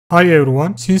Hi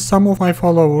everyone, since some of my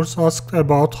followers asked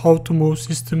about how to move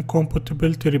system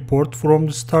compatibility report from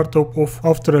the startup of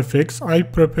After Effects, I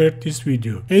prepared this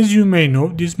video. As you may know,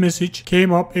 this message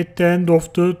came up at the end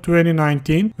of the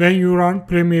 2019 when you run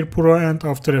Premiere Pro and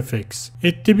After Effects.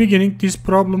 At the beginning, this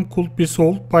problem could be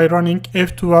solved by running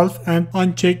F12 and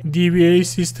uncheck DVA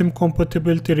system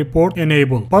compatibility report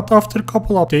enable. But after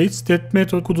couple updates, that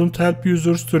method couldn't help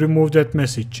users to remove that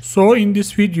message. So in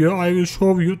this video, I will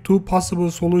show you two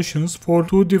possible solutions for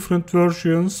two different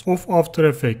versions of After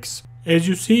Effects. As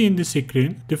you see in the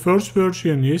screen, the first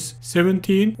version is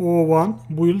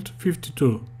 1701 build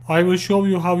 52. I will show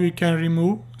you how you can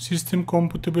remove system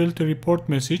compatibility report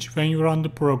message when you run the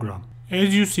program.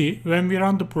 As you see, when we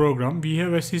run the program, we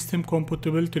have a system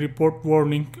compatibility report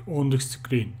warning on the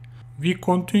screen. We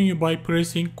continue by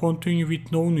pressing continue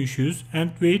with known issues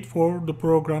and wait for the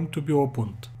program to be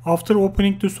opened. After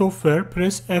opening the software,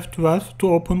 press F12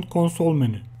 to open console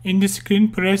menu. In the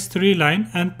screen, press 3 line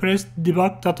and press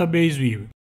debug database view.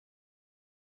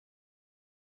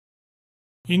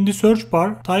 In the search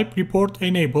bar, type report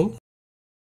enable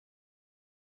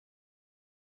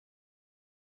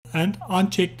and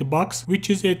uncheck the box which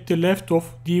is at the left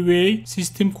of DVA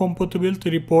system compatibility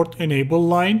report enable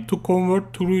line to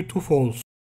convert true to false.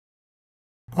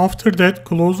 After that,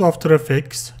 close After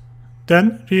Effects,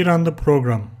 then rerun the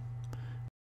program.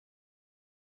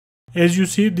 As you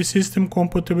see, the system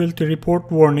compatibility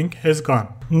report warning has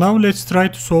gone. Now let's try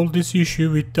to solve this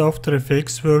issue with the After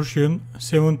Effects version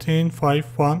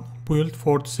 17.5.1 build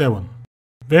 47.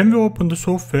 When we open the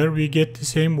software, we get the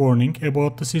same warning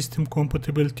about the system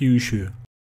compatibility issue.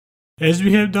 As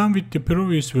we have done with the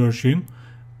previous version,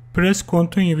 press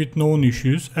continue with known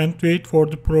issues and wait for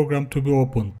the program to be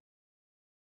opened.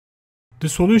 The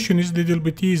solution is a little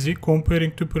bit easy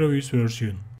comparing to previous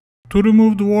version. To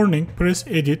remove the warning, press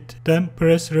Edit, then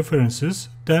press References,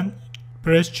 then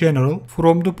press General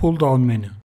from the pull-down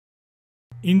menu.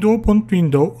 In the opened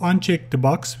window, uncheck the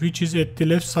box which is at the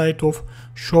left side of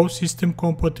Show System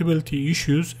Compatibility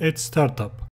Issues at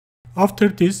Startup. After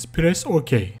this, press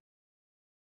OK.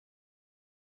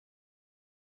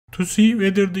 To see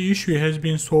whether the issue has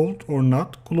been solved or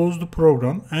not, close the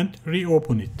program and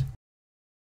reopen it.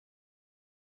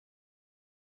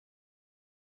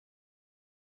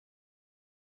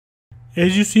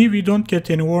 As you see, we don't get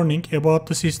any warning about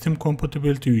the system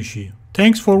compatibility issue.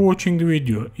 Thanks for watching the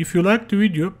video. If you liked the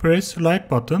video, press like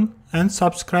button and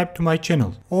subscribe to my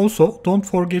channel. Also, don't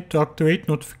forget to activate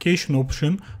notification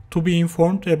option to be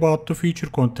informed about the future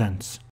contents.